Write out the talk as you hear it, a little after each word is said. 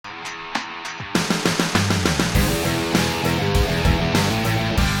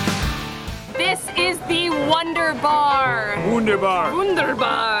Wunderbar. Wunderbar.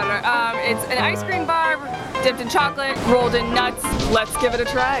 Wunderbar. It's an ice cream bar dipped in chocolate, rolled in nuts. Let's give it a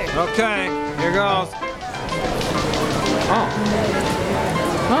try. Okay, here goes. Oh.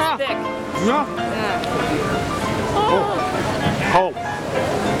 Ah. Thick. No. Yeah. Oh.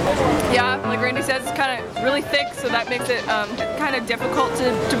 Yeah, like Randy says, it's kind of really thick, so that makes it kind of difficult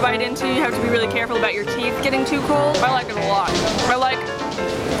to bite into. You have to be really careful about your teeth getting too cold. I like it a lot. I like,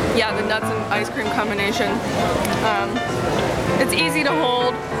 yeah, the nuts and ice cream combination. It's easy to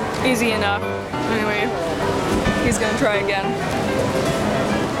hold, easy enough. Anyway, he's gonna try again.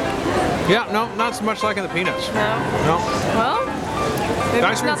 Yeah, no, not so much liking the peanuts. No? No. Well, maybe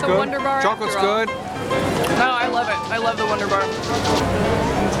Ice it's cream's not the good. Wonder Bar Chocolate's after all. good. No, I love it. I love the Wonder Bar.